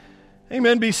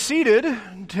Amen. Be seated.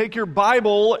 Take your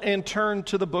Bible and turn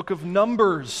to the book of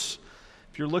Numbers.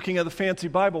 If you're looking at the fancy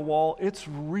Bible wall, it's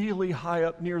really high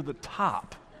up near the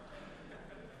top.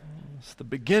 It's the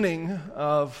beginning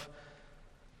of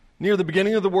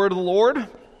the word of the Lord.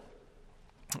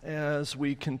 As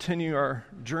we continue our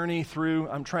journey through,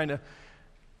 I'm trying to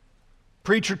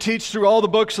preach or teach through all the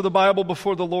books of the Bible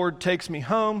before the Lord takes me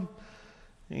home.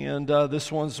 And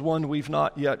this one's one we've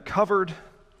not yet covered.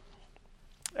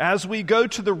 As we go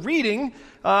to the reading,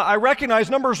 I recognize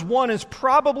Numbers 1 is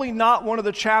probably not one of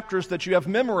the chapters that you have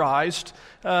memorized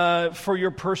for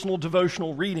your personal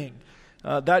devotional reading.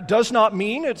 That does not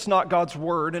mean it's not God's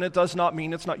Word, and it does not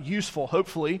mean it's not useful.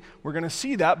 Hopefully, we're going to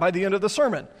see that by the end of the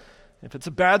sermon. If it's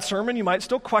a bad sermon, you might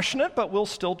still question it, but we'll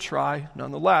still try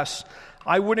nonetheless.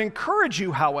 I would encourage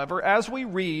you, however, as we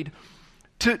read,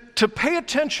 to pay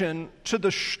attention to the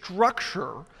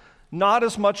structure, not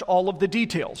as much all of the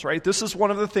details, right? This is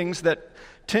one of the things that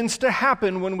tends to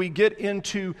happen when we get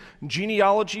into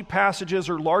genealogy passages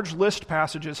or large list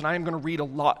passages, and I am going to read a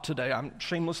lot today. I'm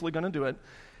shamelessly going to do it.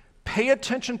 Pay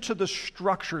attention to the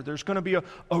structure. There's going to be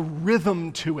a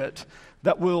rhythm to it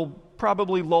that will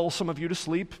probably lull some of you to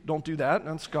sleep. Don't do that.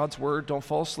 That's God's word. Don't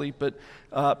fall asleep. But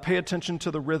pay attention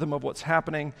to the rhythm of what's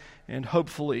happening, and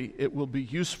hopefully it will be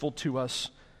useful to us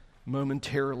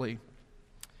momentarily.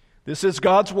 This is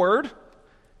God's word.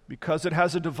 Because it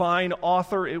has a divine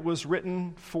author, it was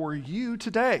written for you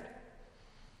today.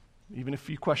 Even if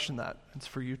you question that, it's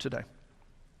for you today.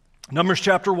 Numbers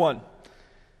chapter 1.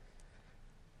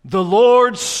 The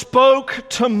Lord spoke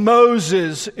to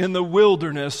Moses in the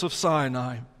wilderness of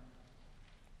Sinai,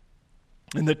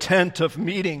 in the tent of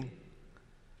meeting.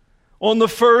 On the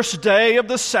first day of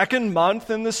the second month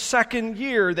in the second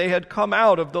year they had come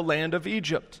out of the land of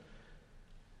Egypt,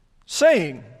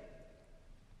 saying,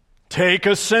 take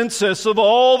a census of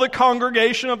all the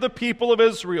congregation of the people of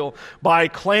Israel, by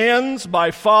clans, by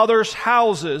fathers'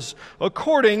 houses,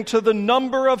 according to the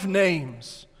number of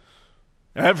names,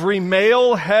 every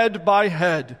male head by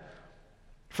head,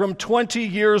 from 20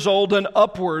 years old and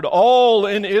upward, all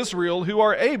in Israel who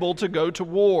are able to go to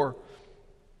war.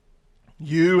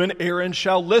 You and Aaron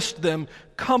shall list them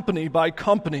company by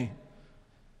company.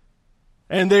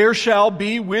 And there shall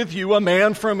be with you a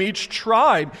man from each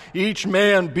tribe, each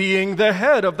man being the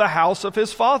head of the house of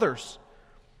his fathers.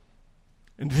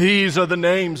 And these are the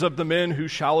names of the men who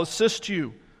shall assist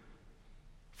you.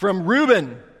 From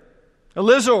Reuben,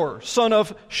 Elizur, son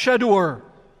of Shedeur.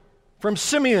 From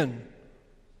Simeon,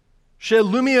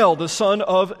 Shelumiel, the son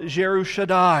of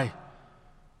Jerushaddai.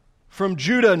 From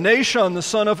Judah, Nahshon, the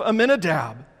son of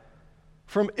Amminadab.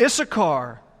 From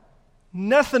Issachar,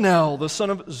 Nethanel, the son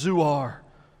of Zuar.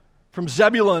 From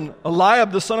Zebulun,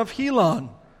 Eliab, the son of Helon.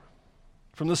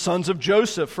 From the sons of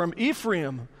Joseph, from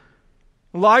Ephraim,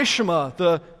 Elishama,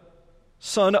 the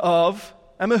son of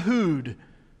Ammihud.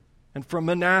 And from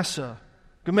Manasseh,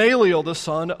 Gamaliel, the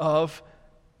son of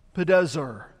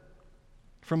Pedahzur.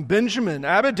 From Benjamin,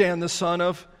 Abidan, the son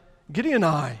of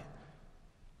Gideoni.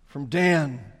 From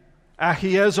Dan,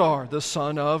 Ahiezer, the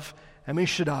son of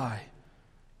Ammishaddai.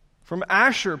 From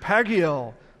Asher,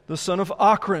 Pagiel, the son of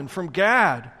Ochran. From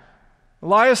Gad,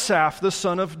 Eliasaph, the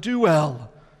son of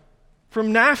Duel.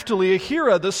 From Naphtali,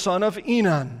 Ahira, the son of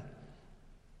Enan.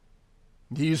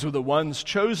 These were the ones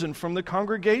chosen from the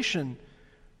congregation,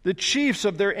 the chiefs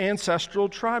of their ancestral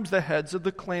tribes, the heads of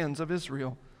the clans of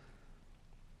Israel.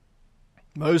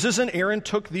 Moses and Aaron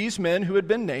took these men who had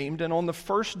been named, and on the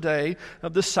first day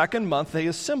of the second month they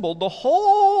assembled the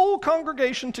whole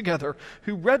congregation together,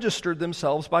 who registered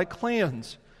themselves by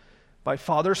clans, by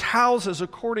fathers' houses,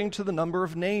 according to the number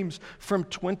of names, from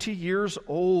 20 years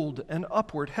old and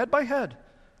upward, head by head,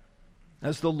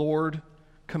 as the Lord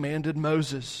commanded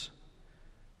Moses.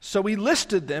 So he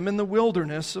listed them in the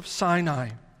wilderness of Sinai.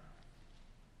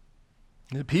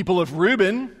 The people of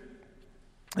Reuben,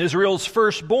 Israel's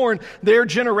firstborn, their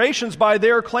generations by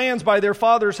their clans, by their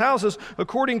fathers' houses,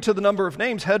 according to the number of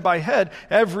names, head by head,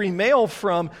 every male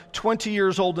from 20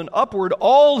 years old and upward,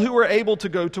 all who were able to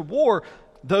go to war.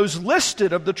 Those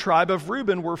listed of the tribe of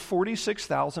Reuben were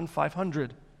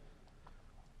 46,500.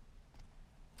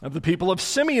 Of the people of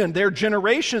Simeon, their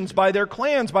generations by their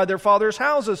clans, by their fathers'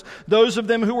 houses, those of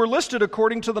them who were listed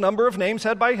according to the number of names,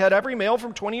 head by head, every male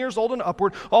from 20 years old and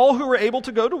upward, all who were able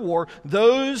to go to war,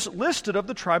 those listed of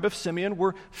the tribe of Simeon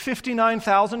were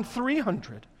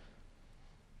 59,300.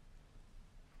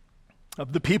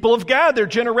 Of the people of Gad, their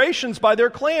generations by their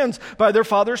clans, by their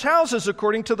fathers' houses,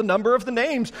 according to the number of the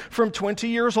names, from 20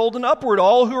 years old and upward,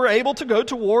 all who were able to go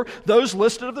to war, those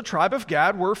listed of the tribe of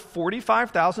Gad were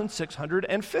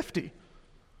 45,650.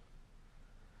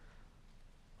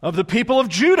 Of the people of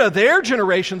Judah, their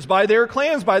generations, by their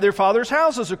clans, by their fathers'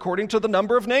 houses, according to the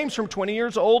number of names from 20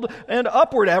 years old and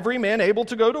upward, every man able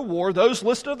to go to war, those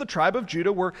listed of the tribe of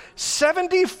Judah were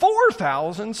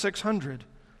 74,600.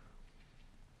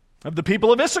 Of the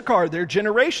people of Issachar, their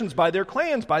generations, by their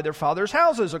clans, by their fathers'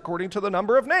 houses, according to the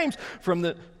number of names from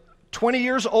the 20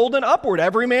 years old and upward,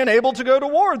 every man able to go to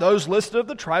war, those listed of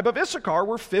the tribe of Issachar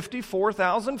were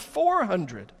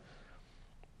 54,400.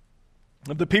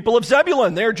 Of the people of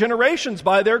Zebulun, their generations,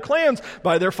 by their clans,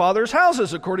 by their fathers'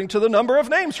 houses, according to the number of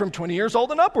names from 20 years old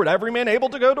and upward, every man able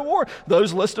to go to war.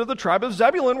 Those listed of the tribe of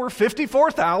Zebulun were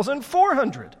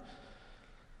 54,400.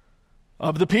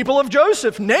 Of the people of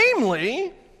Joseph,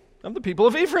 namely, of the people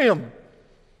of Ephraim,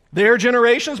 their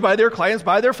generations, by their clans,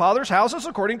 by their fathers' houses,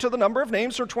 according to the number of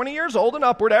names from 20 years old and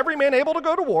upward, every man able to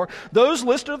go to war. Those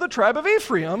listed of the tribe of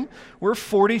Ephraim were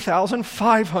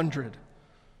 40,500.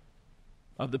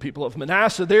 Of the people of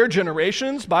Manasseh, their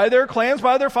generations, by their clans,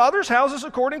 by their fathers' houses,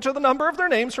 according to the number of their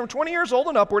names, from 20 years old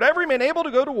and upward, every man able to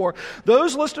go to war.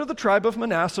 Those listed of the tribe of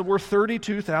Manasseh were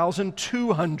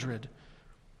 32,200.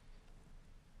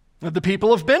 Of the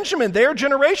people of Benjamin, their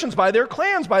generations, by their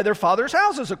clans, by their fathers'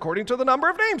 houses, according to the number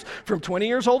of names, from 20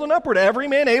 years old and upward, every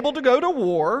man able to go to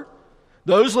war.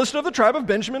 Those listed of the tribe of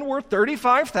Benjamin were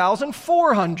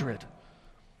 35,400.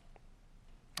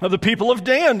 Of the people of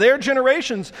Dan, their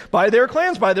generations, by their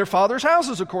clans, by their fathers'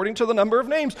 houses, according to the number of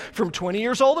names, from 20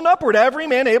 years old and upward, every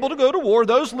man able to go to war,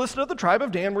 those listed of the tribe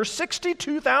of Dan were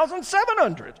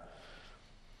 62,700.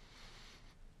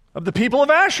 Of the people of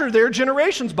Asher, their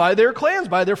generations, by their clans,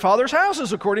 by their fathers'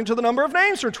 houses, according to the number of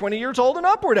names, from 20 years old and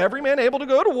upward, every man able to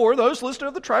go to war, those listed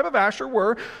of the tribe of Asher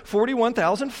were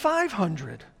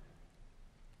 41,500.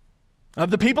 Of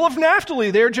the people of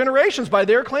Naphtali, their generations, by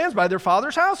their clans, by their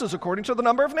fathers' houses, according to the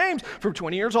number of names, from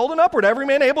 20 years old and upward, every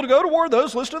man able to go to war,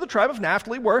 those listed of the tribe of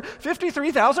Naphtali were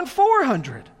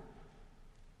 53,400.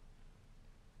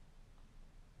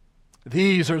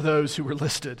 These are those who were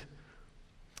listed,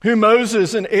 whom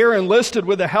Moses and Aaron listed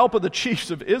with the help of the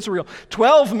chiefs of Israel,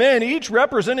 12 men, each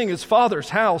representing his father's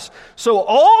house. So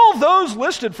all those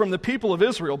listed from the people of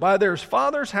Israel by their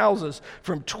father's houses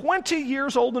from 20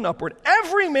 years old and upward,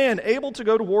 every man able to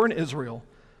go to war in Israel,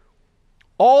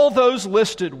 all those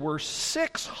listed were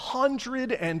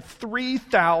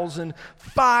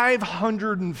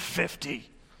 603,550.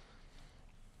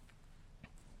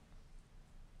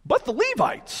 But the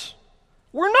Levites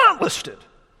were not listed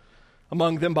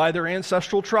among them by their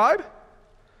ancestral tribe.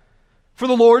 For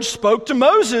the Lord spoke to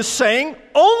Moses, saying,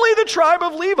 only the tribe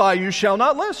of Levi you shall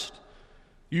not list.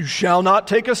 You shall not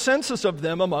take a census of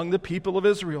them among the people of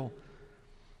Israel,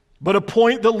 but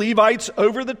appoint the Levites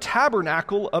over the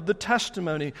tabernacle of the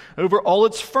testimony, over all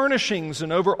its furnishings,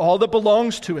 and over all that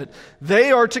belongs to it.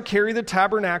 They are to carry the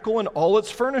tabernacle and all its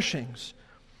furnishings,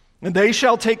 and they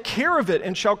shall take care of it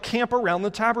and shall camp around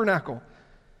the tabernacle.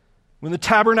 When the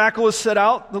tabernacle is set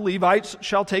out, the Levites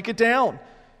shall take it down.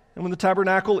 And when the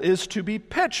tabernacle is to be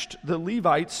pitched, the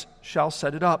Levites shall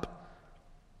set it up.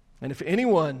 And if any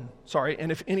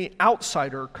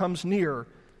outsider comes near,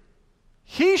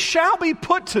 he shall be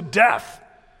put to death.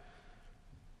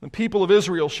 The people of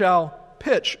Israel shall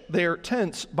pitch their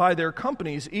tents by their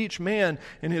companies, each man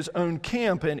in his own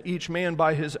camp, and each man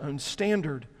by his own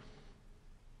standard.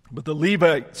 But the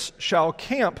Levites shall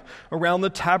camp around the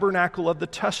tabernacle of the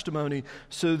testimony,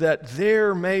 so that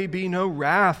there may be no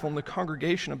wrath on the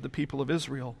congregation of the people of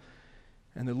Israel.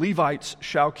 And the Levites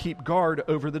shall keep guard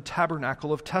over the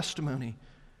tabernacle of testimony.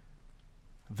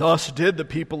 Thus did the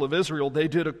people of Israel. They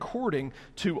did according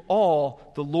to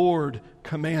all the Lord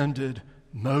commanded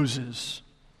Moses.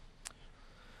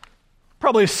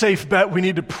 Probably a safe bet we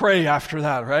need to pray after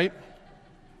that, right?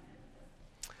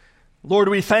 Lord,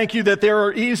 we thank you that there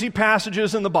are easy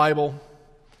passages in the Bible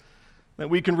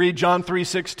that we can read John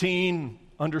 3:16,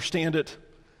 understand it.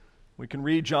 We can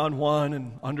read John 1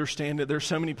 and understand it. There's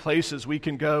so many places we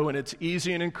can go, and it's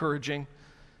easy and encouraging.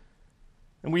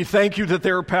 And we thank you that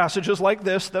there are passages like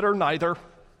this that are neither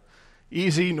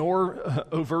easy nor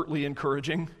overtly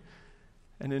encouraging.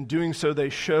 And in doing so,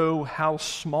 they show how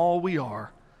small we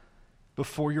are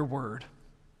before your word.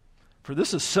 For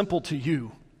this is simple to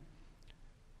you,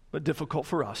 but difficult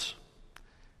for us.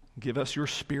 Give us your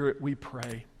Spirit, we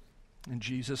pray. In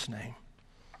Jesus' name.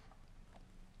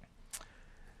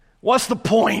 What's the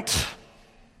point?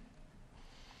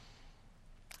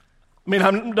 I mean,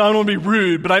 I don't want to be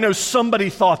rude, but I know somebody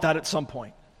thought that at some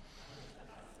point.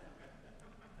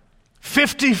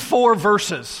 54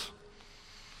 verses.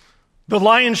 The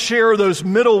lion's share of those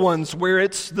middle ones where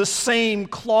it's the same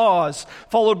clause,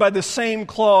 followed by the same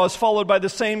clause, followed by the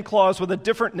same clause with a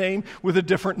different name, with a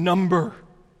different number.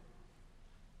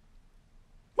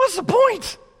 What's the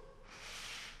point?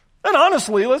 And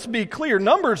honestly, let's be clear,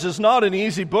 Numbers is not an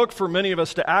easy book for many of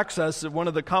us to access. One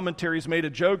of the commentaries made a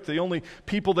joke, the only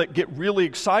people that get really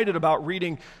excited about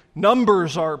reading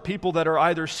Numbers are people that are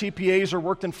either CPAs or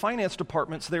worked in finance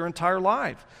departments their entire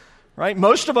life. Right?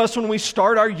 Most of us, when we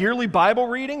start our yearly Bible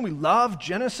reading, we love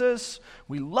Genesis,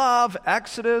 we love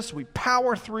Exodus, we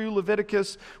power through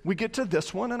Leviticus, we get to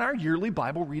this one and our yearly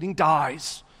Bible reading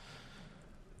dies.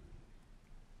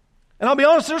 And I'll be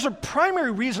honest, there's a primary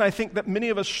reason I think that many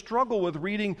of us struggle with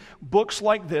reading books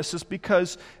like this is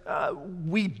because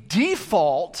we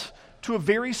default to a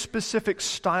very specific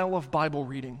style of Bible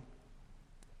reading.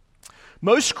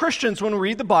 Most Christians, when we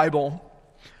read the Bible,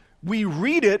 we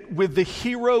read it with the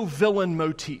hero-villain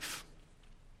motif.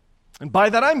 And by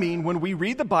that I mean, when we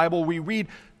read the Bible, we read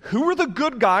who are the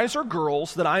good guys or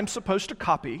girls that I'm supposed to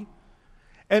copy,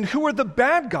 and who are the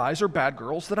bad guys or bad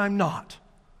girls that I'm not.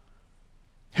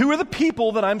 Who are the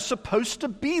people that I'm supposed to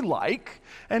be like,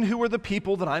 and who are the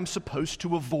people that I'm supposed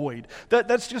to avoid?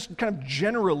 That's just kind of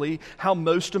generally how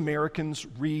most Americans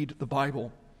read the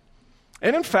Bible.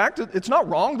 And in fact, it's not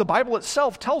wrong. The Bible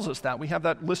itself tells us that. We have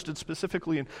that listed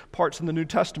specifically in parts in the New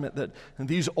Testament, that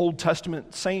these Old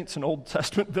Testament saints and Old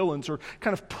Testament villains are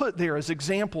kind of put there as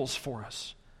examples for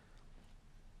us.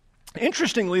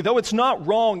 Interestingly, though it's not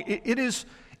wrong,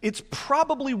 it's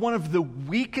probably one of the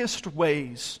weakest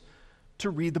ways to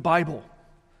read the Bible.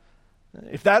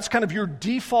 If that's kind of your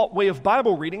default way of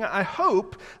Bible reading, I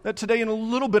hope that today in a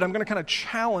little bit I'm going to kind of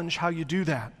challenge how you do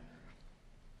that.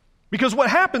 Because what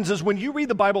happens is when you read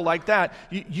the Bible like that,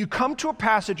 you come to a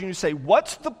passage and you say,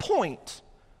 what's the point?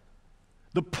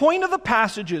 The point of the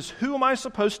passage is, who am I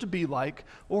supposed to be like,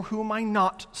 or who am I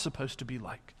not supposed to be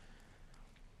like?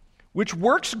 Which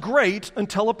works great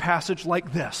until a passage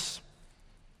like this,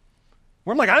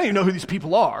 where I'm like, I don't even know who these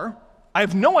people are. I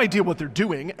have no idea what they're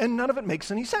doing, and none of it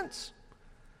makes any sense.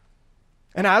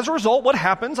 And as a result, what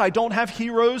happens? I don't have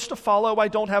heroes to follow, I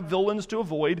don't have villains to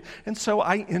avoid, and so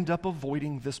I end up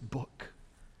avoiding this book.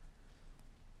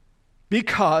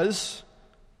 Because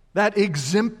that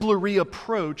exemplary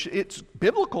approach, it's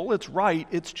biblical, it's right,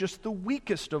 it's just the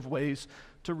weakest of ways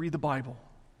to read the Bible.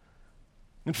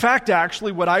 In fact,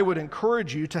 actually, what I would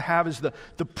encourage you to have is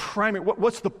the primary,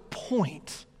 what's the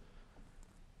point?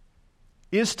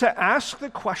 Is to ask the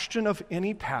question of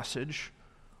any passage,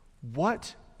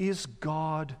 what is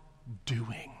God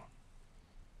doing?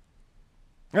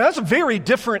 Now, that's a very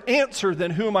different answer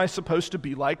than who am I supposed to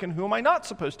be like and who am I not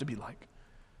supposed to be like.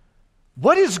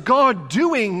 What is God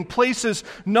doing places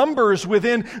Numbers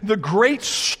within the great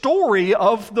story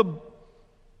of the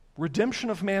redemption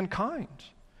of mankind.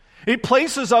 It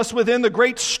places us within the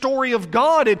great story of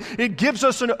God. It gives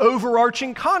us an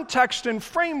overarching context and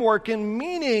framework and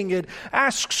meaning. It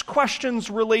asks questions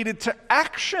related to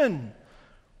action,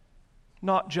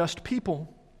 not just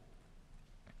people.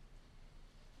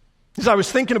 As I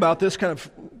was thinking about this, kind of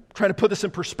trying to put this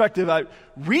in perspective,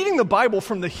 reading the Bible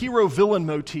from the hero-villain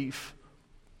motif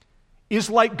is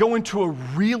like going to a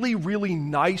really, really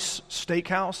nice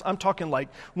steakhouse. I'm talking like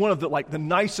one of the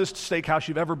nicest steakhouse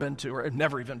you've ever been to or have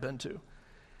never even been to.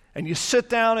 And you sit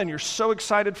down and you're so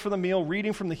excited for the meal.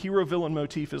 Reading from the hero-villain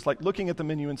motif is like looking at the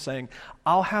menu and saying,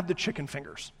 I'll have the chicken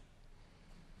fingers.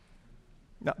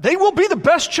 Now, they will be the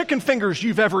best chicken fingers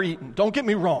you've ever eaten. Don't get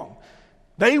me wrong.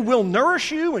 They will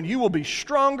nourish you and you will be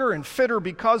stronger and fitter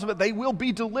because of it. They will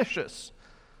be delicious.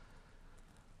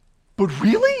 But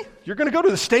really? You're going to go to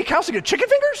the steakhouse and get chicken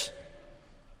fingers?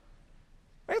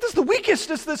 Right? That's the weakest.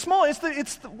 It's the small.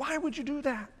 Why would you do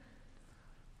that?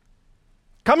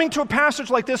 Coming to a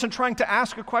passage like this and trying to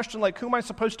ask a question like, who am I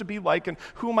supposed to be like and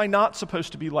who am I not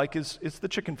supposed to be like is the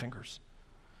chicken fingers.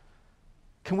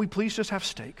 Can we please just have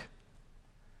steak?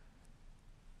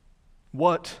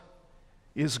 What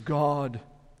is God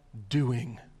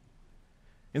doing?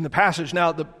 In the passage,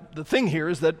 now the thing here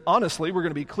is that honestly, we're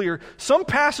going to be clear, some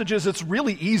passages it's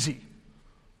really easy.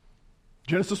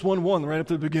 Genesis 1:1, right up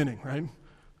to the beginning, right?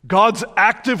 God's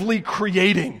actively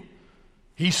creating.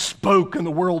 He spoke and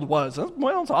the world was.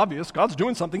 Well, it's obvious. God's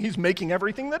doing something. He's making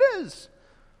everything that is.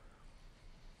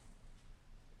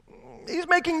 He's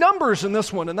making numbers in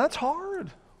this one, and that's hard.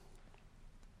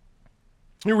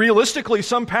 Realistically,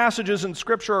 some passages in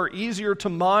Scripture are easier to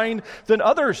mine than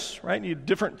others, right? You have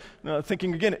different,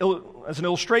 thinking again, as an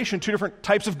illustration, two different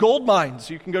types of gold mines.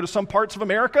 You can go to some parts of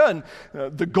America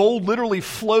and the gold literally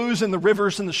flows in the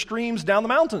rivers and the streams down the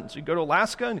mountains. You go to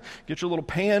Alaska and get your little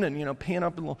pan and, pan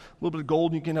up a little bit of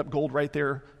gold and you can end up gold right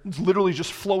there. It's literally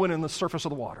just flowing in the surface of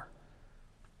the water.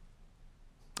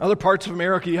 Other parts of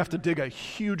America, you have to dig a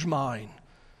huge mine.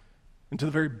 into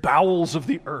the very bowels of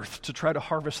the earth to try to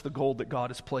harvest the gold that God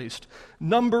has placed.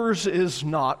 Numbers is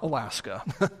not Alaska.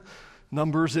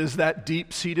 Numbers is that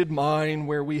deep-seated mine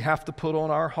where we have to put on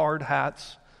our hard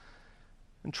hats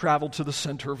and travel to the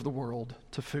center of the world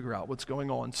to figure out what's going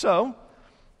on. So,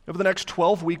 over the next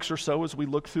 12 weeks or so as we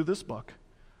look through this book,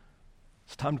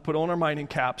 it's time to put on our mining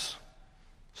caps.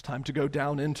 It's time to go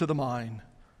down into the mine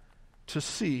to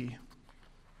see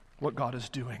what God is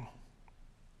doing.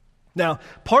 Now,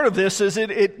 part of this is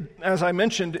it as I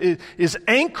mentioned, it is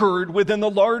anchored within the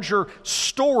larger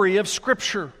story of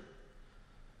Scripture.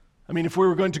 I mean, if we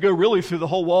were going to go really through the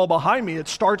whole wall behind me, it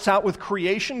starts out with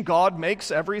creation. God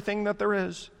makes everything that there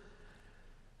is.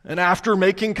 And after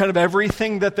making kind of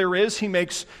everything that there is, he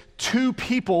makes two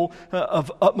people of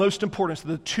utmost importance,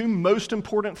 the two most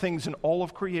important things in all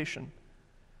of creation.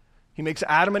 He makes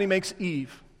Adam and he makes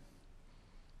Eve.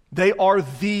 They are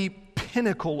the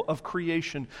pinnacle of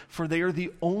creation, for they are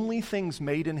the only things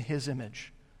made in his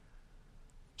image.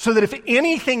 So that if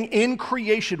anything in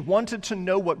creation wanted to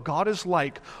know what God is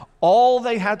like, all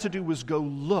they had to do was go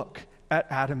look at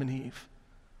Adam and Eve.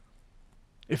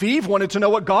 If Eve wanted to know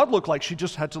what God looked like, she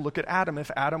just had to look at Adam. If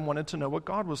Adam wanted to know what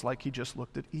God was like, he just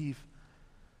looked at Eve.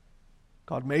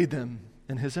 God made them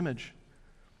in his image.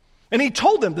 And he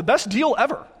told them the best deal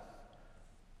ever.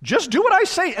 Just do what I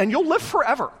say and you'll live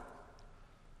forever.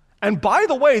 And by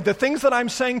the way, the things that I'm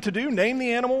saying to do, name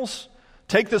the animals,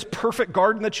 take this perfect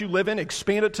garden that you live in,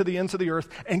 expand it to the ends of the earth,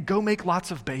 and go make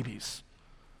lots of babies.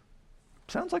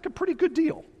 Sounds like a pretty good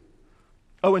deal.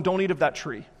 Oh, and don't eat of that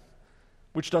tree,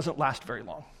 which doesn't last very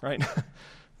long, right?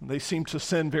 They seem to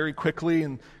sin very quickly,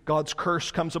 and God's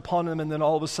curse comes upon them, and then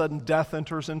all of a sudden death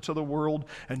enters into the world,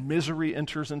 and misery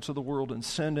enters into the world, and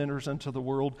sin enters into the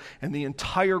world, and the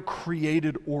entire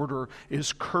created order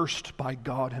is cursed by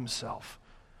God himself.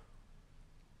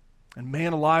 And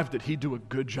man alive, did he do a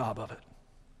good job of it.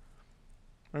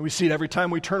 And we see it every time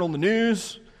we turn on the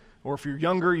news, or if you're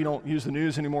younger, you don't use the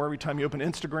news anymore. Every time you open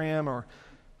Instagram or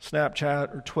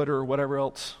Snapchat or Twitter or whatever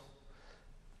else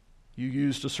you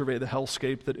use to survey the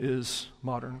hellscape that is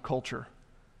modern culture.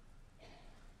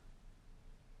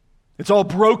 It's all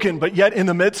broken, but yet in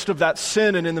the midst of that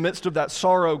sin and in the midst of that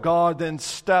sorrow, God then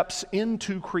steps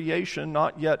into creation,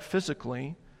 not yet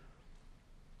physically,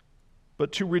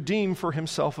 but to redeem for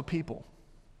himself a people.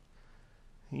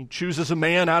 He chooses a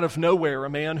man out of nowhere, a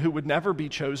man who would never be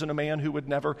chosen, a man who would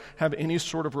never have any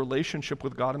sort of relationship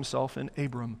with God himself, in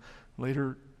Abram,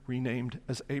 later renamed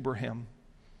as Abraham.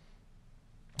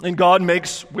 And God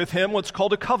makes with him what's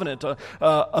called a covenant,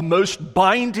 a most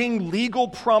binding legal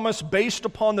promise based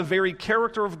upon the very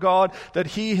character of God that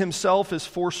he himself is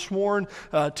forsworn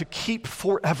to keep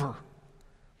forever.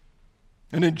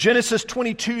 And in Genesis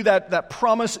 22, that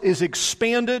promise is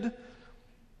expanded.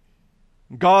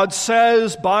 God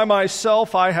says, "By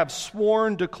myself I have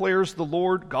sworn, declares the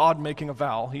Lord," God making a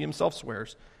vow, he himself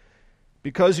swears,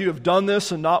 "because you have done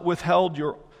this and not withheld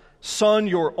your son,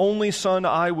 your only son,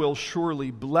 I will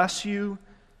surely bless you,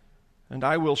 and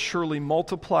I will surely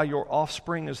multiply your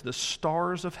offspring as the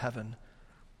stars of heaven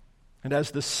and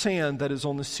as the sand that is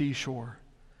on the seashore.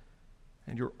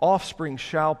 And your offspring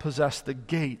shall possess the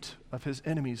gate of his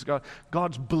enemies."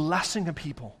 God's blessing a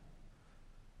people.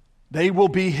 They will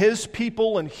be his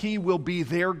people and he will be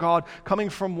their God, coming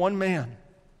from one man,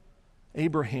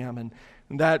 Abraham.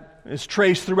 And that is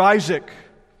traced through Isaac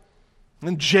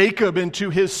and Jacob into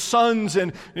his sons.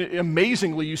 And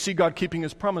amazingly, you see God keeping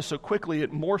his promise so quickly.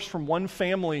 It morphs from one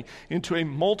family into a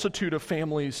multitude of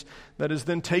families that is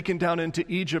then taken down into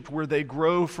Egypt, where they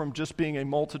grow from just being a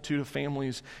multitude of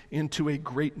families into a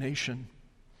great nation.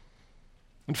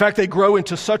 In fact, they grow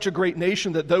into such a great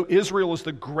nation that though Israel is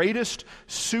the greatest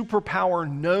superpower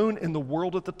known in the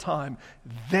world at the time,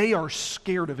 they are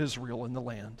scared of Israel in the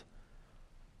land.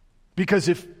 Because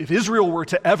if Israel were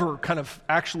to ever kind of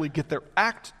actually get their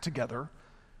act together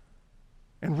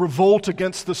and revolt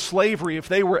against the slavery, if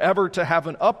they were ever to have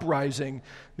an uprising,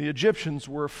 the Egyptians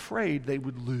were afraid they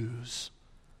would lose.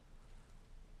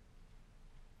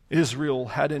 Israel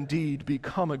had indeed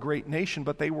become a great nation,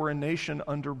 but they were a nation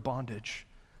under bondage,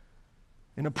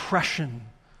 in oppression,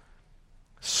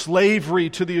 slavery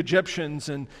to the Egyptians,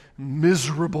 and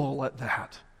miserable at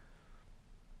that.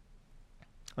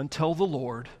 Until the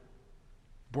Lord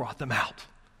brought them out.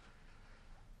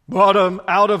 Brought them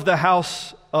out of the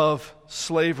house of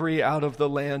slavery, out of the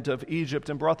land of Egypt,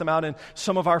 and brought them out in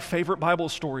some of our favorite Bible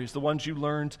stories, the ones you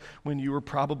learned when you were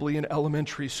probably in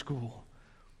elementary school.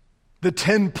 The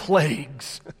 10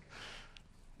 plagues.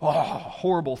 Oh,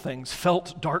 horrible things.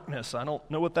 Felt darkness. I don't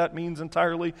know what that means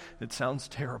entirely. It sounds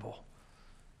terrible.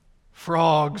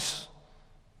 Frogs.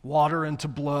 water into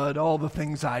blood, all the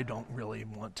things I don't really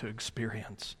want to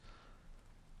experience.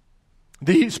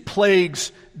 These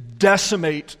plagues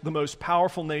decimate the most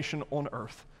powerful nation on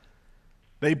earth.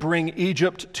 They bring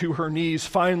Egypt to her knees,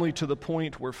 finally to the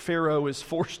point where Pharaoh is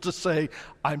forced to say,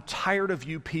 I'm tired of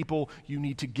you people. You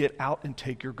need to get out and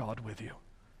take your God with you.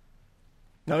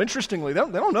 Now, interestingly, they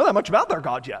don't know that much about their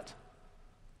God yet.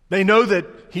 They know that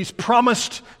he's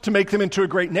promised to make them into a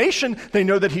great nation. They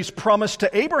know that he's promised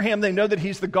to Abraham. They know that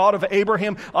he's the God of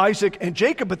Abraham, Isaac, and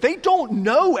Jacob. But they don't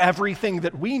know everything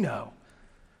that we know.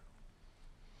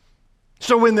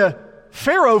 So when the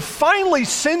Pharaoh finally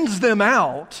sends them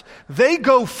out, they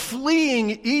go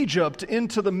fleeing Egypt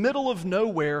into the middle of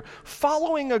nowhere,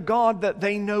 following a God that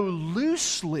they know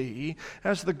loosely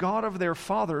as the God of their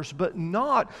fathers, but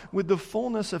not with the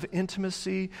fullness of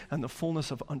intimacy and the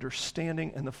fullness of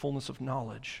understanding and the fullness of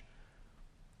knowledge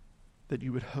that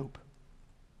you would hope.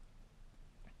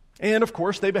 And of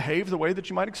course, they behave the way that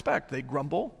you might expect. They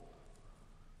grumble,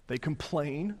 they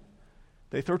complain,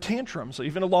 they throw tantrums.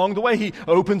 Even along the way, he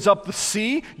opens up the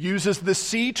sea, uses the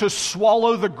sea to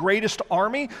swallow the greatest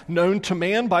army known to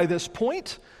man by this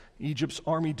point. Egypt's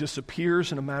army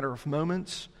disappears in a matter of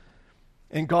moments.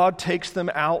 And God takes them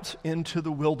out into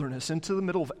the wilderness, into the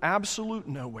middle of absolute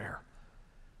nowhere,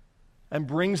 and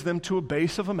brings them to a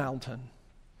base of a mountain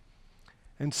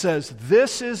and says,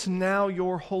 this is now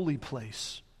your holy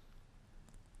place,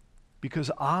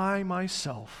 because I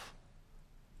myself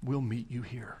will meet you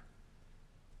here.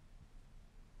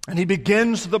 And he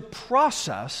begins the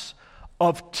process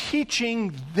of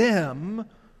teaching them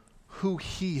who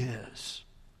he is.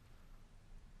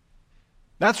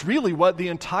 That's really what the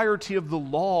entirety of the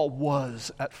law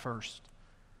was at first.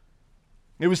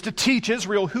 It was to teach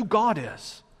Israel who God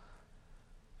is.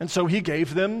 And so he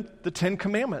gave them the 10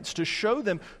 Commandments to show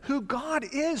them who God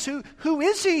is. Who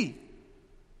is he?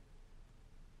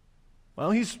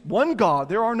 Well, he's one God.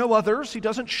 There are no others. He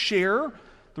doesn't share.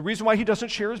 The reason why he doesn't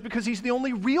share is because he's the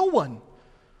only real one.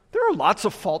 There are lots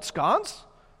of false gods,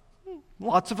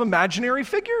 lots of imaginary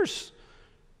figures,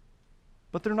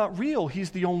 but they're not real.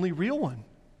 He's the only real one.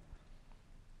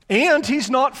 And he's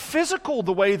not physical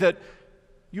the way that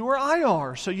you or I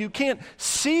are. So you can't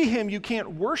see him, you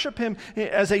can't worship him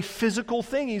as a physical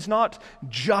thing. He's not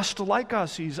just like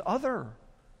us, he's other.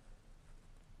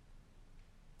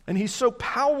 And he's so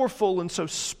powerful and so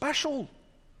special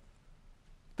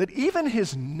that even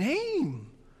his name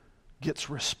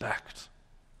gets respect.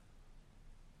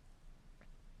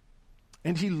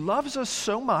 And he loves us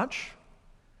so much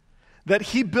that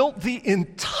he built the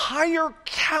entire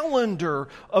calendar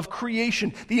of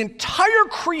creation. The entire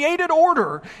created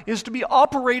order is to be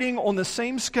operating on the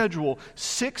same schedule,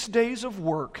 6 days of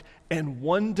work and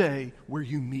 1 day where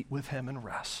you meet with him and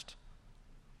rest.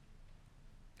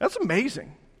 That's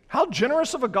amazing. How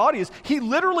generous of a God he is. He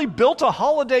literally built a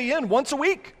Holiday Inn once a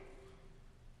week.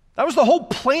 That was the whole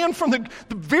plan from the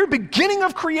very beginning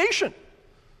of creation.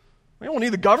 We don't need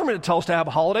the government to tell us to have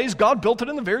holidays. God built it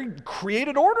in the very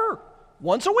created order,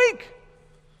 once a week.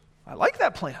 I like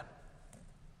that plan.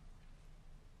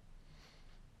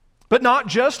 But not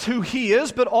just who he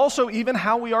is, but also even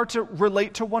how we are to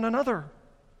relate to one another.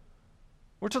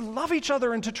 We're to love each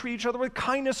other and to treat each other with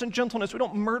kindness and gentleness. We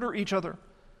don't murder each other.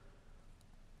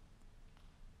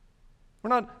 We're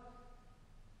not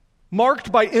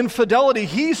marked by infidelity.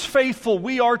 He's faithful.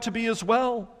 We are to be as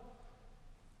well.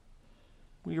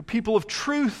 We are people of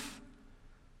truth.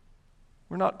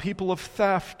 We're not people of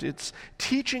theft. It's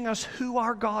teaching us who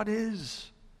our God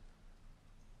is.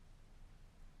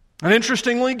 And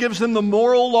interestingly, gives them the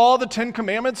moral law, the 10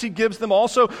 Commandments. He gives them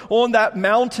also on that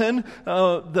mountain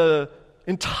the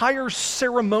entire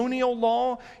ceremonial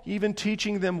law, even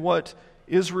teaching them what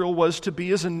Israel was to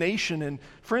be as a nation. And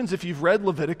friends, if you've read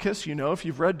Leviticus, you know, if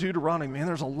you've read Deuteronomy, man,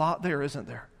 there's a lot there, isn't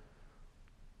there?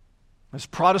 As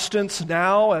Protestants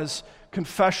now, as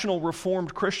confessional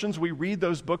Reformed Christians, we read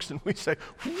those books and we say,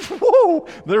 whoa,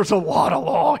 there's a lot of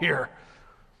law here.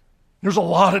 There's a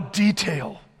lot of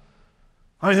detail.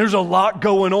 I mean, there's a lot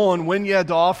going on when you had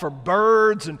to offer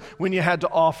birds and when you had to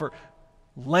offer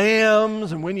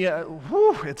lambs and when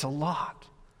it's a lot.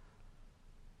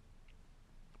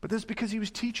 But that's because he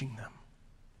was teaching them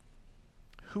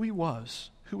who he was,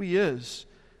 who he is,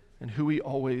 and who he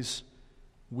always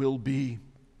will be.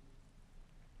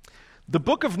 The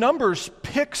book of Numbers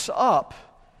picks up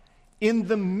in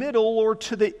the middle or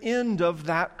to the end of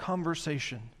that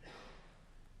conversation.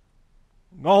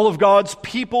 All of God's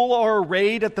people are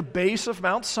arrayed at the base of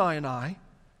Mount Sinai.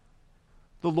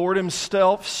 The Lord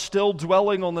himself still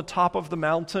dwelling on the top of the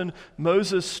mountain.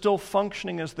 Moses still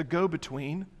functioning as the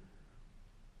go-between.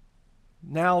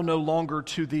 now no longer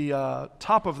to the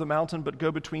top of the mountain, but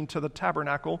go between to the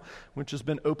tabernacle, which has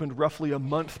been opened roughly a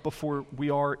month before we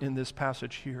are in this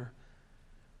passage here,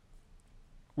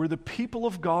 where the people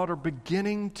of God are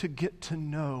beginning to get to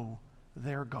know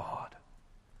their God.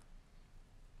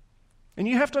 And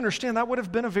you have to understand that would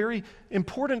have been a very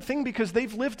important thing because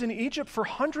they've lived in Egypt for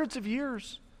hundreds of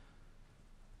years.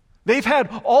 They've had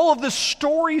all of the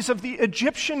stories of the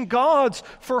Egyptian gods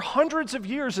for hundreds of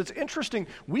years. It's interesting.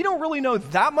 We don't really know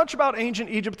that much about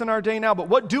ancient Egypt in our day now, but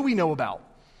what do we know about?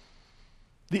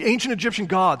 The ancient Egyptian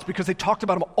gods, because they talked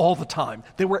about them all the time.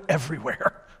 They were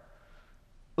everywhere.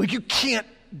 Like you can't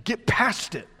get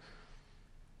past it.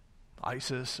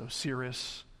 Isis,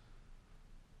 Osiris,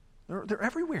 they're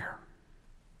everywhere.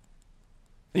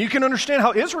 And you can understand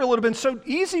how Israel would have been so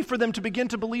easy for them to begin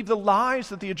to believe the lies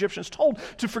that the Egyptians told,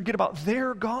 to forget about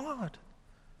their God.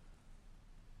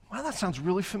 Well, that sounds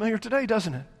really familiar today,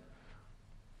 doesn't it?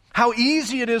 How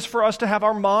easy it is for us to have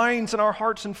our minds and our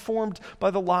hearts informed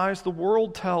by the lies the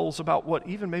world tells about what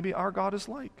even maybe our God is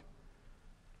like.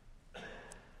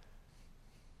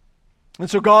 And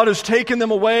so God has taken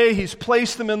them away, He's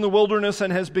placed them in the wilderness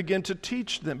and has begun to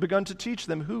teach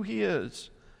them who He is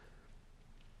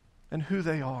and who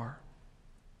they are.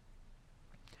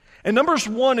 And Numbers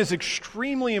 1 is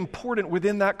extremely important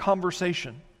within that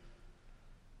conversation.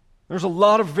 There's a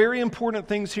lot of very important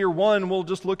things here. One, we'll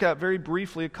just look at very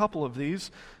briefly a couple of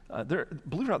these. Believe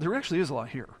it or not, there actually is a lot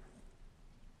here.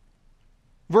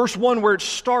 Verse 1, where it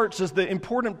starts, is the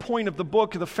important point of the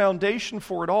book, the foundation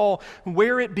for it all.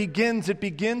 Where it begins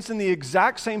in the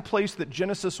exact same place that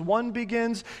Genesis 1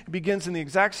 begins. It begins in the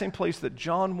exact same place that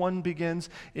John 1 begins.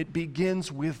 It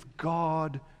begins with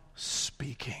God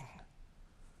speaking.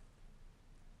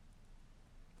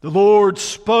 The Lord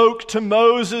spoke to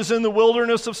Moses in the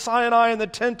wilderness of Sinai in the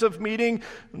tent of meeting,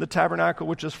 in the tabernacle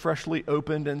which is freshly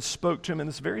opened, and spoke to him in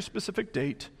this very specific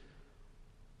date,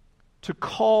 to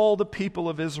call the people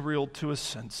of Israel to his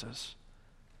senses.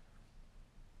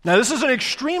 Now, this is an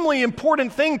extremely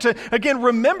important thing to, again,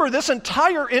 remember this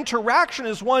entire interaction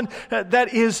is one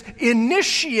that is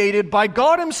initiated by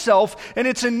God Himself, and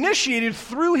it's initiated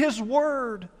through His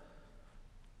Word.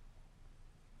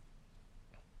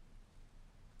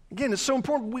 Again, it's so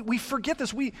important. We forget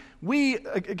this. We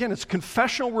again, it's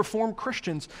confessional Reformed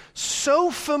Christians,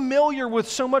 so familiar with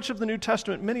so much of the New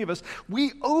Testament, many of us,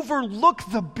 we overlook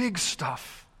the big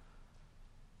stuff.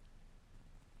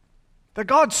 That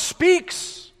God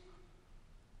speaks.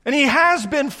 And He has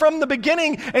been from the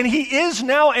beginning, and He is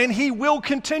now, and He will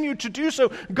continue to do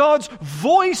so. God's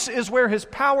voice is where His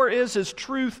power is, His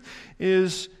truth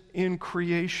is in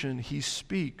creation. He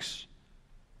speaks.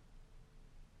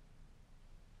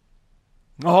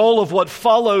 All of what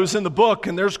follows in the book,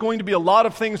 and there's going to be a lot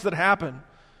of things that happen,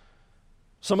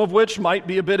 some of which might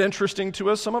be a bit interesting to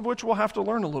us, some of which we'll have to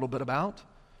learn a little bit about,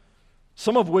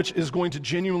 some of which is going to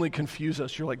genuinely confuse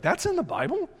us. You're like, that's in the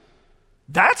Bible?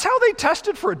 That's how they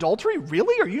tested for adultery?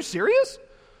 Really? Are you serious?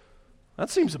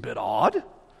 That seems a bit odd.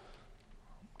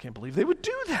 Can't believe they would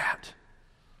do that.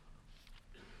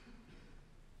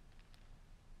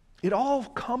 It all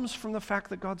comes from the fact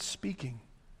that God's speaking.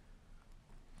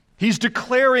 He's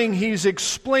declaring, He's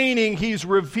explaining, He's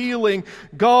revealing.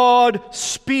 God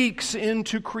speaks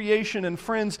into creation. And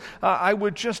friends, I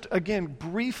would just, again,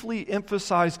 briefly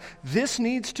emphasize, this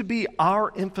needs to be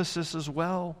our emphasis as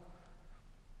well.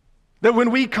 That when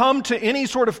we come to any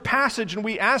sort of passage and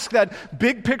we ask that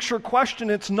big picture question,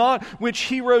 it's not which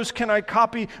heroes can I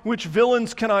copy, which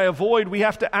villains can I avoid. We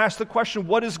have to ask the question,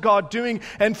 what is God doing?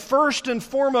 And first and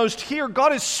foremost here,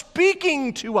 God is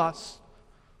speaking to us.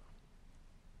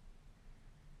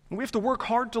 And we have to work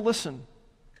hard to listen.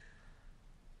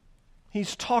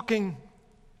 He's talking.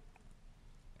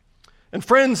 And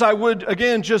friends, I would,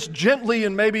 again, just gently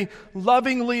and maybe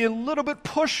lovingly a little bit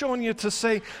push on you to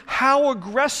say, how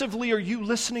aggressively are you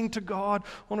listening to God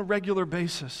on a regular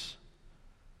basis?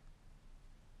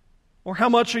 Or how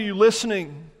much are you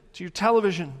listening to your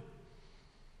television,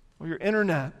 or your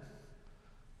internet,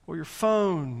 or your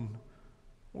phone,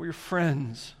 or your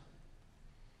friends?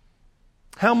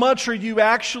 How much are you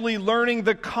actually learning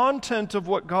the content of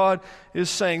what God is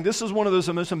saying? This is one of those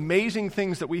most amazing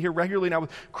things that we hear regularly now.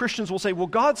 Christians will say, well,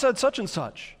 God said such and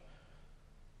such.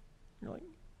 You're like,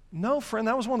 no, friend,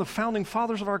 that was one of the founding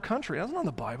fathers of our country. That's not in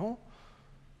the Bible.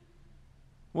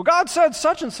 Well, God said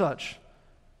such and such.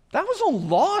 That was on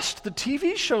Lost, the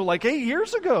TV show, like 8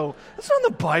 years ago. That's not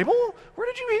in the Bible. Where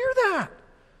did you hear that?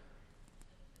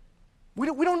 We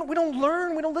don't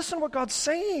learn. We don't listen to what God's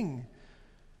saying.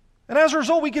 And as a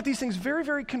result, we get these things very,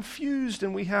 very confused,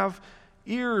 and we have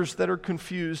ears that are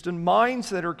confused, and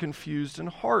minds that are confused, and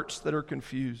hearts that are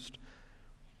confused.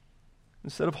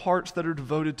 instead of hearts that are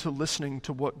devoted to listening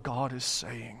to what God is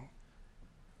saying.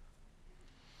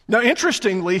 Now,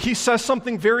 interestingly, he says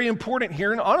something very important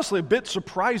here, and honestly a bit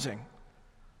surprising.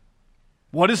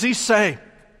 What does he say?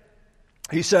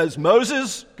 He says,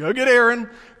 Moses, go get Aaron,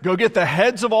 go get the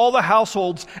heads of all the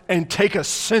households, and take a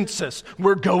census.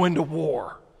 We're going to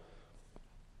war.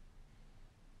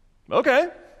 Okay.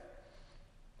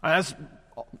 That's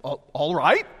all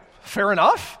right. Fair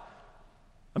enough.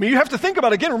 I mean, you have to think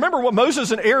about it again. Remember what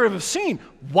Moses and Aaron have seen.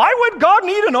 Why would God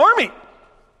need an army?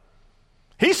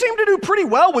 He seemed to do pretty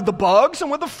well with the bugs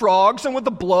and with the frogs and with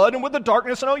the blood and with the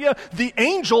darkness and, the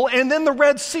angel and then the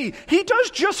Red Sea. He does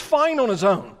just fine on his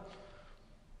own.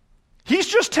 He's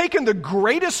just taken the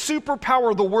greatest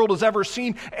superpower the world has ever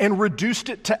seen and reduced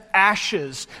it to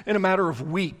ashes in a matter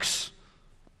of weeks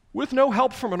with no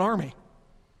help from an army.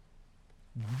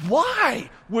 Why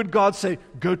would God say,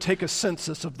 go take a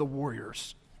census of the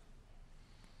warriors?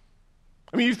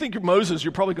 I mean, you think of Moses,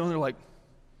 you're probably going there like,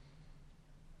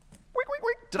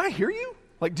 wait, did I hear you?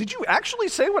 Like, did you actually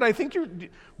say what I think you're...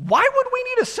 Why would we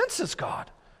need a census,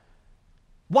 God?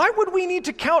 Why would we need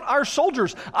to count our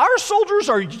soldiers? Our soldiers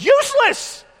are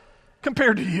useless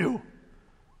compared to you.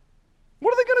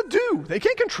 What are they going to do? They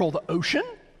can't control the ocean.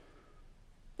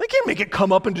 They can't make it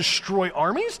come up and destroy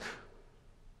armies.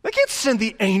 They can't send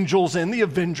the angels in, the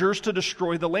avengers, to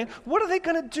destroy the land. What are they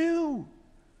going to do?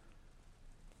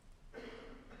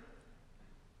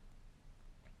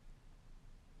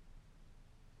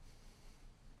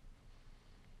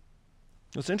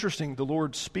 It's interesting, the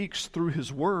Lord speaks through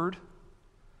his word.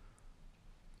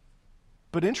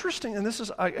 But interesting, and this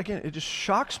is, again, it just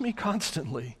shocks me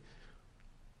constantly.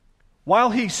 While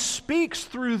he speaks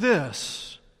through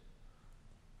this,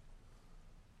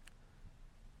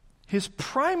 his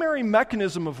primary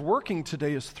mechanism of working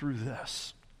today is through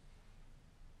this.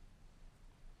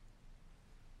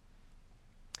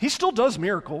 He still does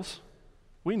miracles.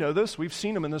 We know this. We've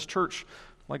seen him in this church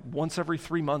like once every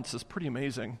 3 months. It's pretty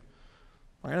amazing.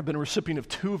 I've been a recipient of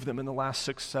 2 of them in the last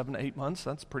 6, 7, 8 months.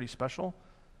 That's pretty special.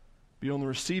 Be on the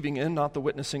receiving end, not the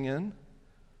witnessing end.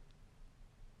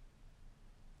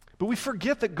 But we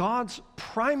forget that God's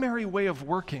primary way of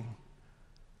working,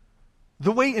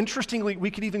 the way, interestingly, we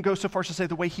could even go so far as to say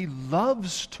the way he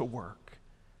loves to work,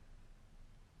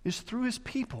 is through his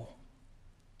people.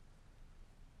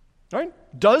 Right?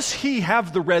 Does he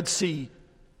have the Red Sea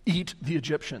eat the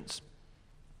Egyptians?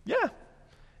 Yeah.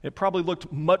 It probably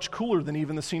looked much cooler than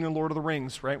even the scene in Lord of the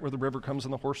Rings, right, where the river comes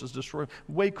and the horses destroy.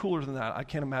 Way cooler than that. I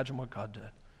can't imagine what God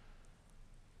did.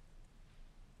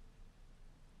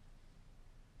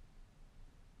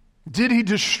 Did he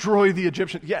destroy the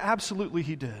Egyptians? Yeah, absolutely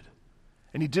he did.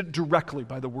 And he did it directly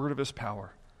by the word of his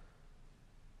power.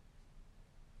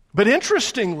 But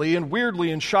interestingly and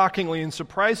weirdly and shockingly and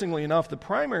surprisingly enough, the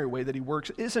primary way that he works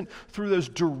isn't through those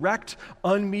direct,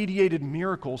 unmediated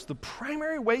miracles. The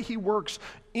primary way he works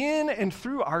in and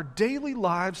through our daily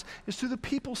lives is through the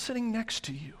people sitting next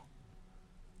to you.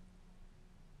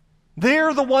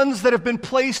 They're the ones that have been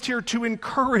placed here to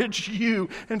encourage you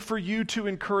and for you to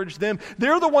encourage them.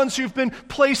 They're the ones who've been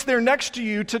placed there next to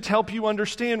you to help you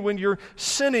understand when you're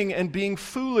sinning and being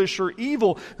foolish or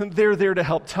evil. And they're there to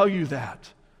help tell you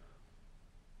that,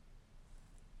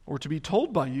 or to be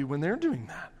told by you when they're doing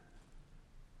that.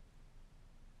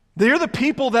 They're the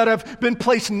people that have been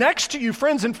placed next to you,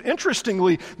 friends. And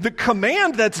interestingly, the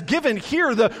command that's given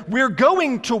here, we're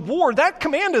going to war, that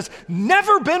command has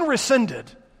never been rescinded.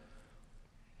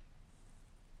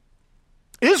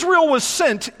 Israel was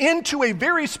sent into a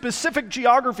very specific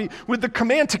geography with the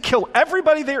command to kill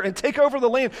everybody there and take over the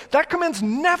land. That command's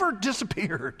never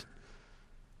disappeared.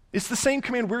 It's the same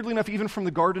command, weirdly enough, even from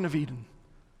the Garden of Eden.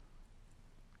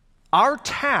 Our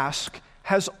task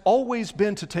has always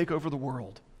been to take over the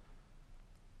world.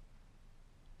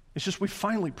 It's just we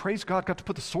finally, praise God, got to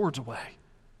put the swords away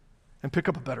and pick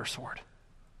up a better sword.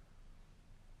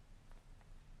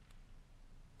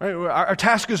 Right? Our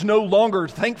task is no longer,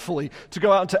 thankfully, to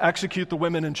go out and to execute the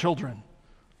women and children.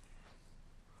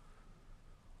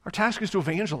 Our task is to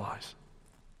evangelize,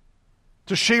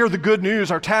 to share the good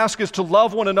news. Our task is to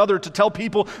love one another, to tell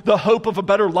people the hope of a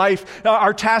better life.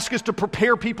 Our task is to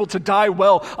prepare people to die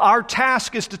well. Our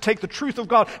task is to take the truth of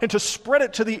God and to spread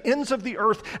it to the ends of the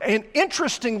earth. And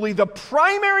interestingly, the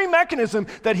primary mechanism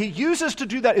that he uses to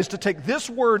do that is to take this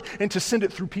word and to send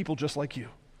it through people just like you.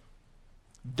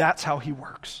 That's how he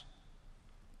works.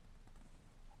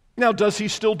 Now, does he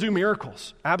still do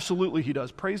miracles? Absolutely he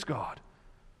does. Praise God.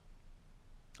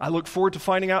 I look forward to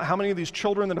finding out how many of these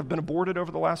children that have been aborted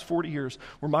over the last 40 years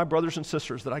were my brothers and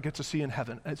sisters that I get to see in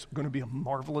heaven. It's going to be a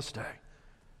marvelous day.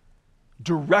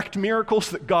 direct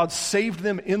miracles that God saved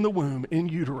them in the womb, in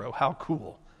utero. How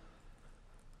cool.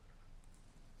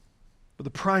 But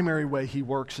the primary way he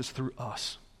works is through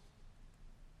us.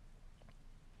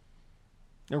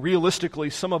 Now, realistically,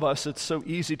 some of us, it's so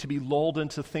easy to be lulled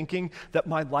into thinking that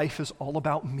my life is all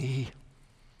about me.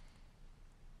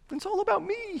 It's all about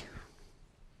me.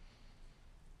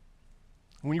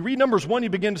 When you read Numbers 1, you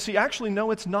begin to see, actually,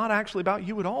 no, it's not actually about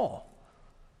you at all.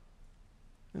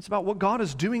 It's about what God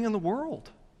is doing in the world.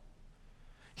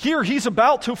 Here, he's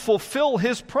about to fulfill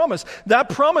his promise. That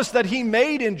promise that he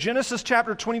made in Genesis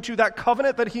chapter 22, that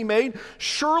covenant that he made,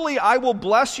 surely I will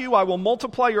bless you, I will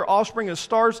multiply your offspring as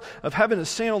stars of heaven, as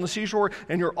sand on the seashore,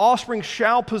 and your offspring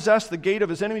shall possess the gate of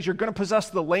his enemies. You're going to possess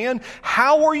the land.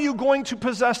 How are you going to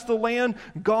possess the land?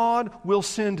 God will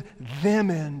send them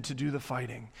in to do the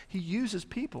fighting. He uses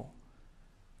people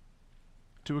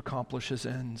to accomplish his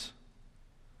ends.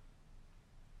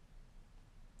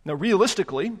 Now,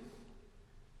 realistically,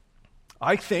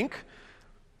 I think,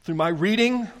 through my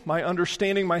reading, my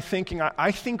understanding, my thinking,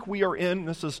 I think we are in,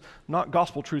 this is not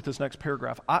gospel truth, this next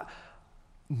paragraph.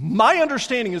 My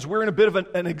understanding is we're in a bit of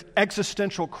an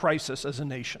existential crisis as a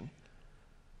nation.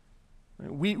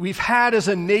 We've had as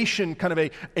a nation kind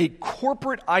of a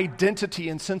corporate identity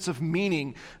and sense of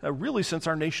meaning, really since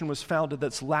our nation was founded,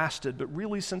 that's lasted, but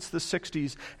really since the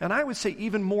 60s, and I would say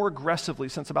even more aggressively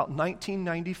since about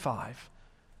 1995.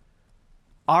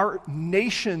 Our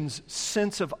nation's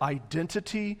sense of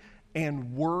identity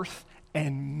and worth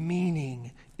and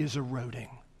meaning is eroding.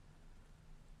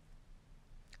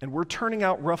 And we're turning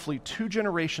out roughly 2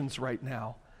 generations right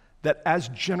now that as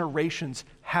generations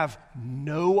have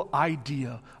no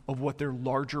idea of what their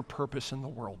larger purpose in the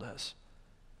world is.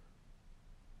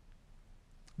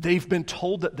 They've been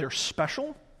told that they're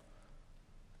special.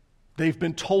 They've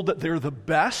been told that they're the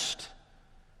best.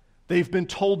 They've been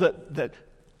told that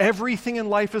everything in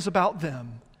life is about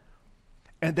them.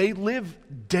 And they live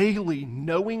daily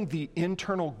knowing the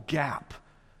internal gap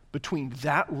between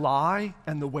that lie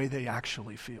and the way they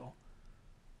actually feel.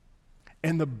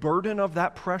 And the burden of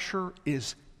that pressure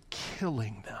is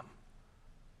killing them.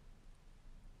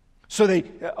 So they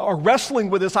are wrestling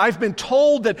with this. I've been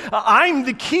told that I'm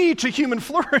the key to human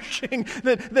flourishing,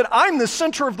 that I'm the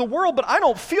center of the world, but I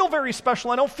don't feel very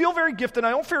special. I don't feel very gifted.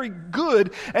 I don't feel very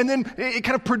good. And then it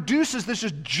kind of produces this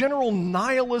just general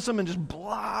nihilism and just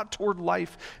blah toward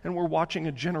life. And we're watching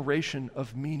a generation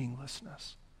of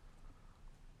meaninglessness.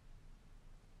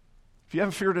 If you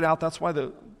haven't figured it out, that's why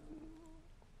the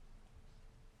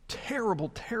terrible,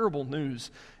 terrible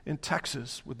news in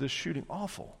Texas with this shooting,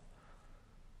 awful.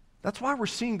 That's why we're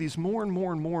seeing these more and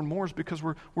more and more and more, is because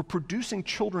we're producing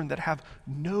children that have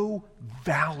no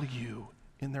value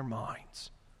in their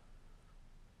minds,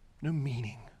 no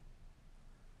meaning.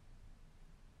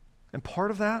 And part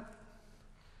of that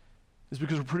is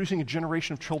because we're producing a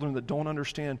generation of children that don't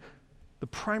understand the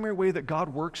primary way that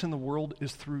God works in the world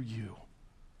is through you.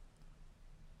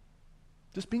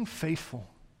 Just being faithful.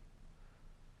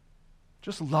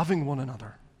 Just loving one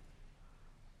another.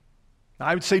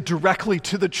 I would say directly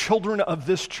to the children of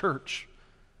this church,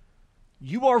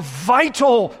 you are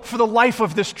vital for the life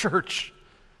of this church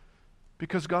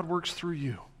because God works through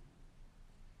you.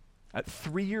 At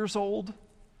 3 years old,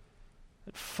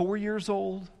 at 4 years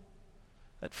old,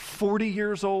 at 40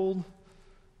 years old,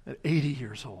 at 80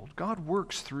 years old, God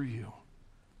works through you.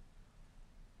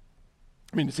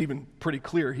 I mean, it's even pretty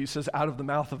clear. He says, out of the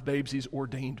mouth of babes, he's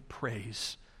ordained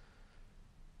praise.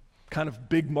 Kind of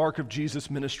big mark of Jesus'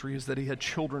 ministry is that he had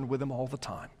children with him all the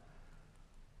time.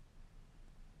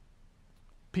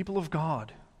 People of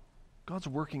God, God's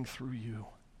working through you.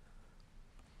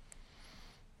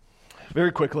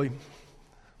 Very quickly,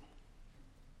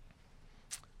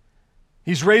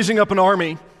 he's raising up an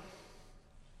army,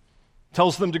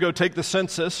 tells them to go take the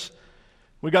census.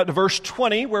 We got to verse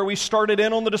 20 where we started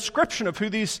in on the description of who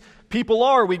these people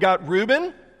are. We got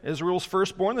Reuben, Israel's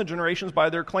firstborn, the generations by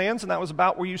their clans, and that was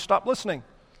about where you stopped listening.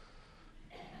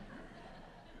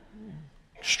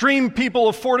 Extreme people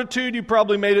of fortitude, you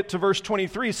probably made it to verse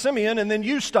 23, Simeon, and then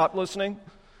you stopped listening.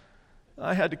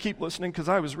 I had to keep listening because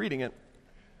I was reading it.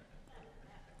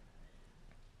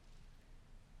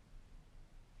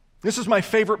 This is my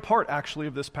favorite part, actually,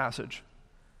 of this passage.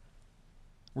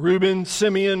 Reuben,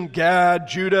 Simeon, Gad,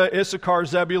 Judah, Issachar,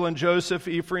 Zebulun, Joseph,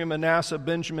 Ephraim, Manasseh,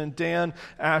 Benjamin, Dan,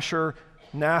 Asher,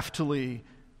 Naphtali,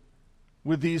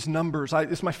 with these numbers.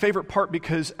 It's my favorite part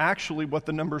because actually what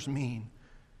the numbers mean.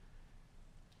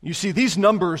 You see, these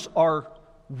numbers are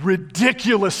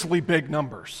ridiculously big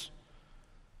numbers.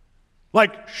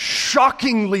 Like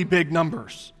shockingly big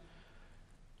numbers.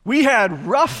 We had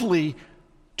roughly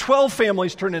 12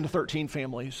 families turn into 13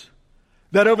 families.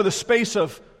 that over the space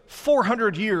of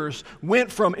 400 years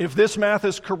went from, if this math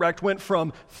is correct, went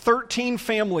from 13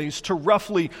 families to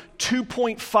roughly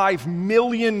 2.5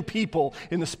 million people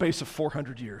in the space of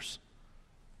 400 years.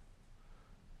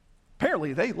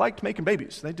 Apparently, they liked making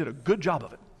babies. They did a good job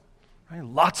of it. Right?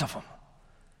 Lots of them.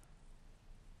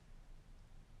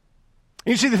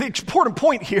 And you see, the important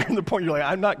point here, and the point you're like,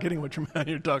 I'm not getting what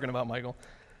you're talking about, Michael,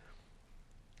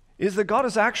 is that God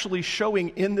is actually showing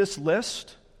in this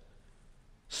list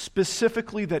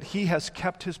specifically that he has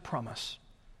kept his promise.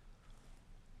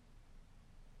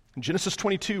 In Genesis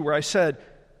 22, where I said,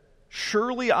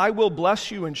 surely I will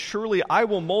bless you, and surely I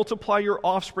will multiply your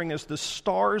offspring as the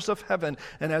stars of heaven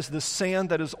and as the sand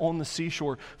that is on the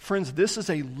seashore. Friends, this is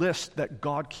a list that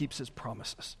God keeps his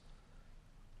promises.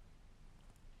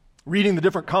 Reading the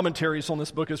different commentaries on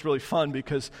this book is really fun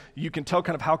because you can tell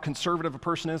kind of how conservative a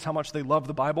person is, how much they love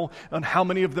the Bible, and how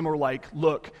many of them are like,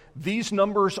 look, these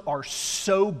numbers are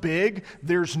so big,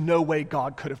 there's no way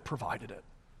God could have provided it.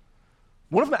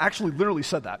 One of them actually literally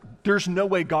said that. There's no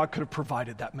way God could have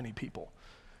provided that many people.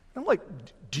 And I'm like,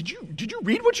 did you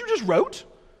read what you just wrote?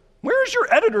 Where is your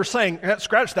editor saying,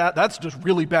 scratch that, that's just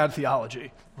really bad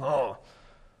theology? Oh.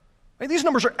 And these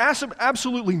numbers are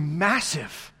absolutely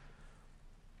massive.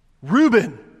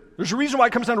 Reuben, there's a reason why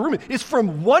it comes down to Reuben. It's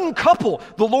from one couple.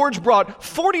 The Lord's brought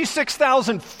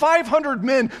 46,500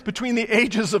 men between the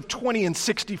ages of 20 and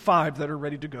 65 that are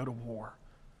ready to go to war.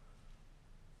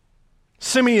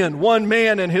 Simeon, one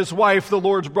man and his wife, the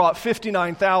Lord's brought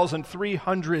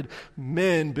 59,300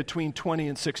 men between 20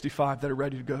 and 65 that are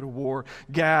ready to go to war.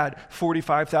 Gad,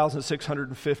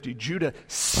 45,650. Judah,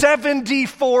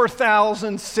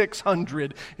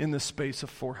 74,600 in the space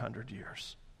of 400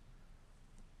 years.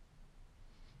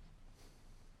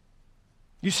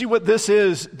 You see what this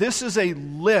is? This is a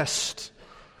list.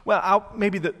 Well,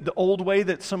 maybe the old way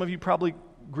that some of you probably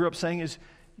grew up saying is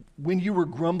when you were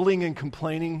grumbling and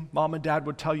complaining, mom and dad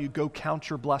would tell you, go count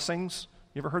your blessings.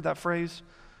 You ever heard that phrase?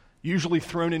 Usually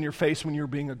thrown in your face when you were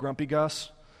being a grumpy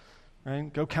Gus.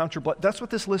 Right? Go count your blessings. That's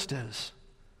what this list is.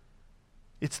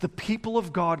 It's the people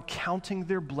of God counting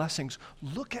their blessings.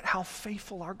 Look at how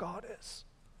faithful our God is.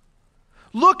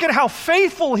 Look at how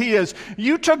faithful he is.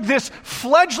 You took this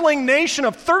fledgling nation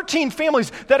of 13 families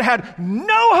that had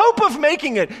no hope of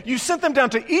making it. You sent them down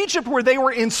to Egypt where they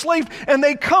were enslaved, and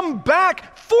they come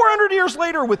back 400 years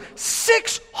later with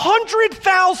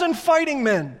 600,000 fighting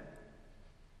men.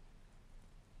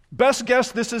 Best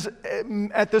guess, this is,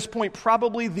 at this point,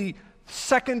 probably the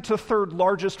second to third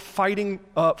largest fighting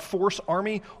force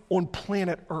army on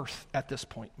planet Earth at this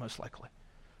point, most likely.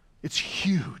 It's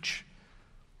huge.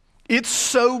 It's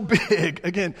so big.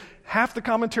 Again, half the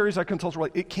commentaries I can tell are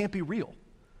like, it can't be real.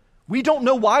 We don't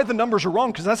know why the numbers are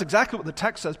wrong because that's exactly what the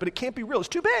text says, but it can't be real. It's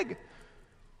too big.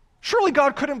 Surely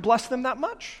God couldn't bless them that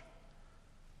much.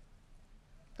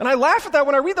 And I laugh at that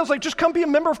when I read those, like, just come be a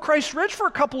member of Christ Ridge for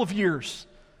a couple of years.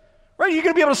 Right? You're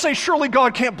going to be able to say, surely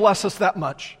God can't bless us that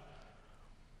much.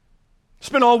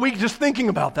 Spend all week just thinking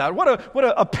about that. What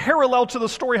a parallel to the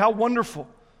story, how wonderful.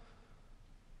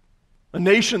 A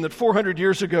nation that 400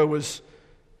 years ago was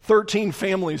 13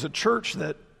 families, a church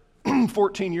that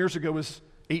 14 years ago was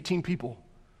 18 people.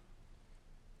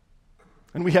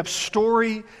 And we have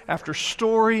story after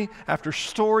story after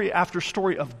story after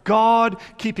story of God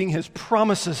keeping his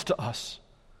promises to us.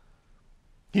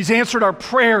 He's answered our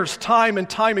prayers time and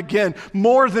time again,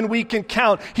 more than we can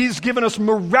count. He's given us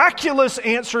miraculous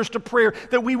answers to prayer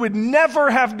that we would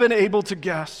never have been able to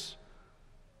guess.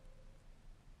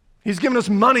 He's given us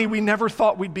money we never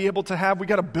thought we'd be able to have. We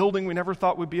got a building we never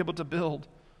thought we'd be able to build.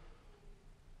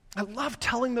 I love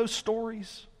telling those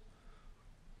stories.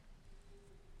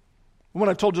 One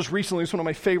I told just recently is one of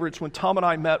my favorites when Tom and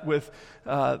I met with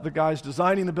the guys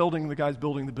designing the building and the guys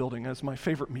building the building. That's my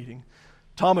favorite meeting.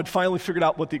 Tom had finally figured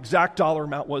out what the exact dollar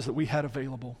amount was that we had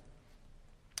available.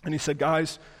 And he said,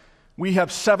 guys, we have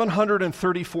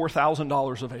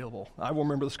 $734,000 available. I will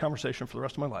remember this conversation for the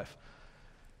rest of my life.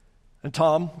 And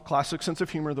Tom, classic sense of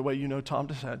humor, the way you know Tom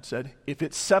said, if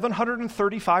it's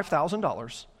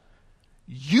 $735,000,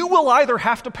 you will either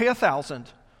have to pay $1,000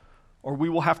 or we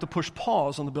will have to push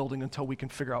pause on the building until we can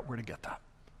figure out where to get that.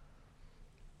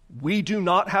 We do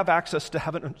not have access to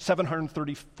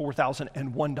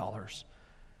 $734,001.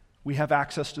 We have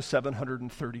access to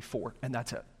 $734,000, and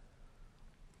that's it.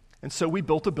 And so we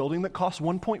built a building that cost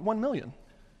 $1.1 million.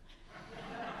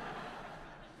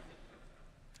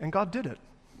 And God did it.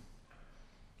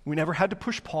 We never had to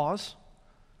push pause.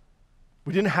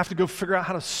 We didn't have to go figure out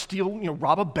how to steal,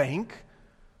 rob a bank.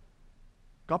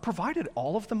 God provided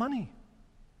all of the money.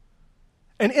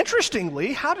 And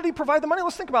interestingly, how did he provide the money?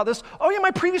 Let's think about this. Oh yeah, my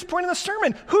previous point in the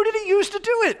sermon. Who did he use to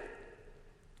do it?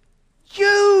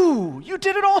 You. You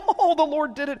did it all. The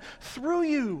Lord did it through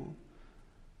you.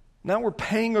 Now we're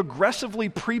paying aggressively,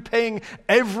 prepaying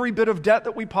every bit of debt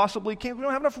that we possibly can. We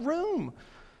don't have enough room.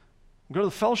 We go to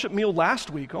the fellowship meal last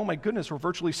week. Oh my goodness, we're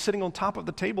virtually sitting on top of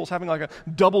the tables having like a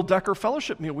double-decker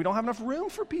fellowship meal. We don't have enough room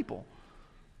for people.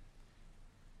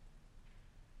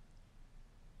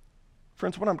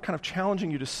 Friends, what I'm kind of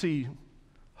challenging you to see,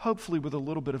 hopefully with a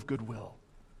little bit of goodwill,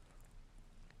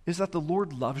 is that the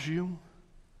Lord loves you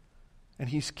and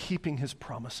He's keeping His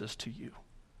promises to you.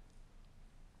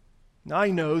 Now, I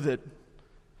know that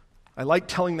I like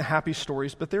telling the happy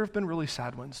stories, but there have been really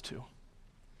sad ones too.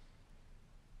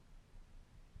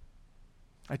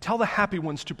 I tell the happy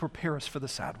ones to prepare us for the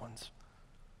sad ones.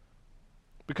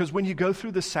 Because when you go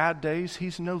through the sad days,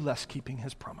 He's no less keeping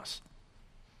His promise.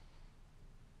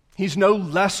 He's no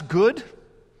less good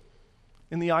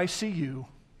in the ICU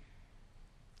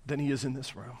than He is in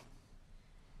this room.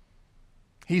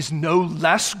 He's no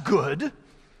less good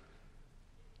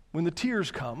when the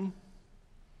tears come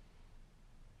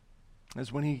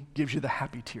as when He gives you the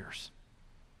happy tears.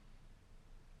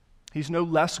 He's no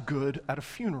less good at a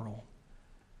funeral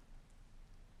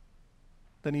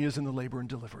than He is in the labor and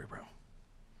delivery room.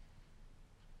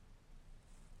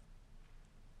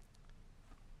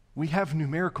 We have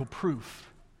numerical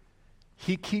proof.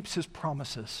 He keeps His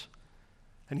promises,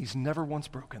 and He's never once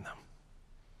broken them.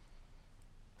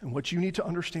 And what you need to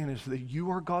understand is that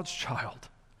you are God's child.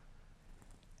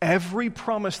 Every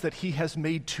promise that He has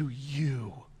made to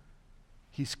you,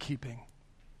 He's keeping.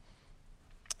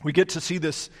 We get to see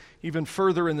this even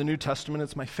further in the New Testament.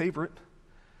 It's my favorite,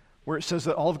 where it says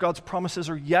that all of God's promises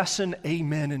are yes and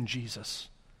amen in Jesus.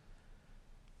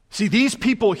 See, these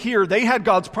people here, they had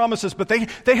God's promises, but they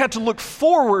had to look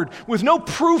forward with no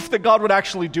proof that God would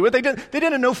actually do it. They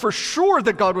didn't know for sure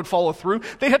that God would follow through.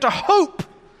 They had to hope.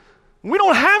 We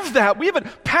don't have that. We have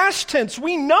it past tense.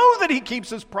 We know that He keeps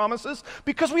His promises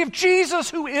because we have Jesus,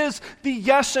 who is the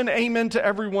yes and amen to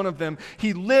every one of them.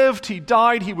 He lived, He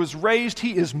died, He was raised,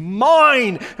 He is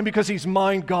mine. And because He's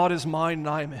mine, God is mine and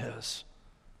I am His.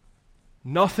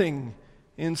 Nothing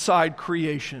inside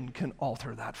creation can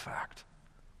alter that fact.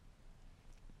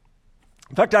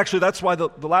 In fact, actually, that's why the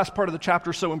last part of the chapter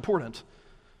is so important.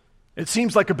 It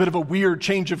seems like a bit of a weird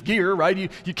change of gear, right?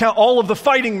 You count all of the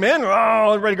fighting men,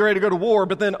 ready to go to war,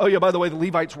 but then, oh yeah, by the way, the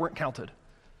Levites weren't counted.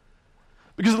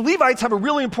 Because the Levites have a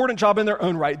really important job in their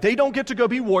own right. They don't get to go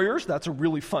be warriors. That's a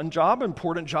really fun job,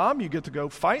 important job. You get to go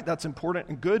fight. That's important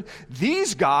and good.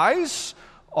 These guys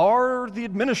are the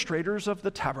administrators of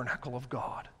the tabernacle of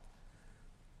God.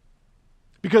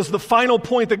 Because the final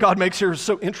point that God makes here is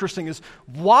so interesting is,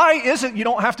 why is it you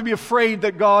don't have to be afraid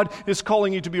that God is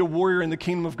calling you to be a warrior in the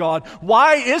kingdom of God?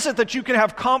 Why is it that you can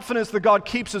have confidence that God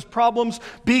keeps His problems?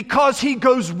 Because He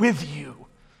goes with you.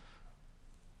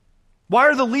 Why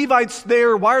are the Levites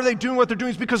there? Why are they doing what they're doing?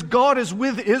 It's because God is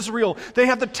with Israel. They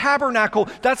have the tabernacle.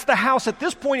 That's the house. At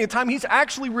this point in time, He's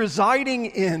actually residing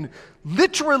in.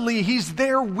 Literally, He's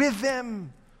there with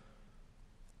them.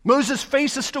 Moses'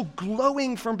 face is still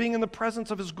glowing from being in the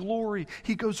presence of His glory.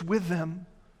 He goes with them.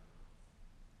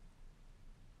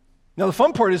 Now, the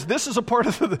fun part is this is a part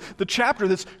of the chapter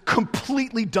that's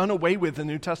completely done away with in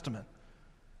the New Testament.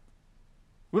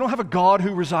 We don't have a God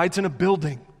who resides in a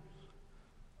building.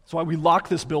 That's why we lock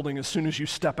this building as soon as you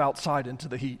step outside into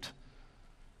the heat.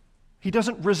 He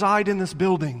doesn't reside in this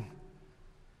building.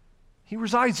 He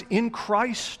resides in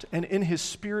Christ and in His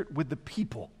Spirit with the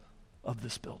people of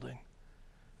this building.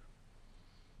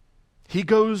 He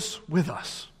goes with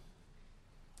us.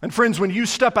 And friends, when you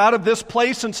step out of this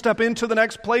place and step into the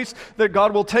next place that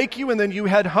God will take you, and then you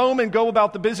head home and go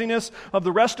about the busyness of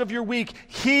the rest of your week,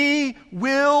 He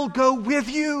will go with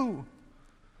you.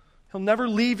 He'll never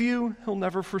leave you. He'll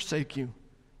never forsake you.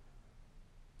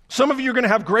 Some of you are going to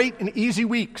have great and easy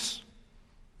weeks.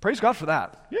 Praise God for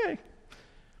that. Yay.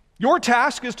 Your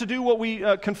task is to do what we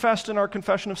confessed in our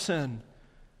confession of sin,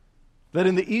 that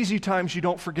in the easy times you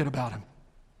don't forget about Him.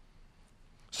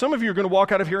 Some of you are going to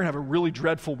walk out of here and have a really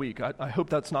dreadful week. I hope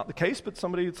that's not the case, but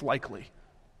it's likely.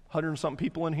 100 and something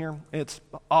people in here,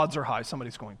 odds are high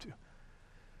somebody's going to.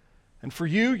 And for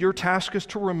you, your task is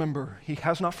to remember He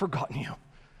has not forgotten you.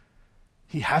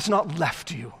 He has not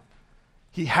left you.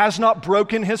 He has not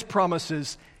broken His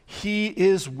promises. He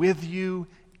is with you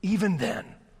even then,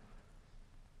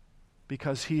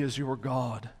 because He is your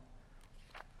God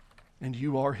and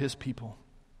you are His people.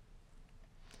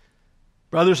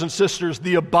 Brothers and sisters,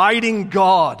 the abiding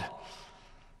God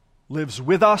lives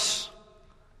with us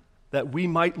that we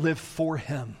might live for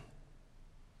Him.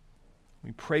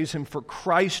 We praise him for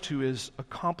Christ who is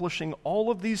accomplishing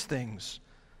all of these things.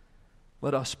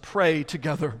 Let us pray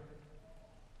together.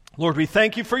 Lord, we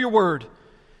thank you for your word,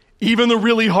 even the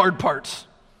really hard parts.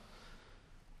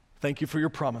 Thank you for your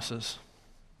promises.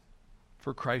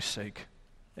 For Christ's sake,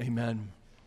 amen.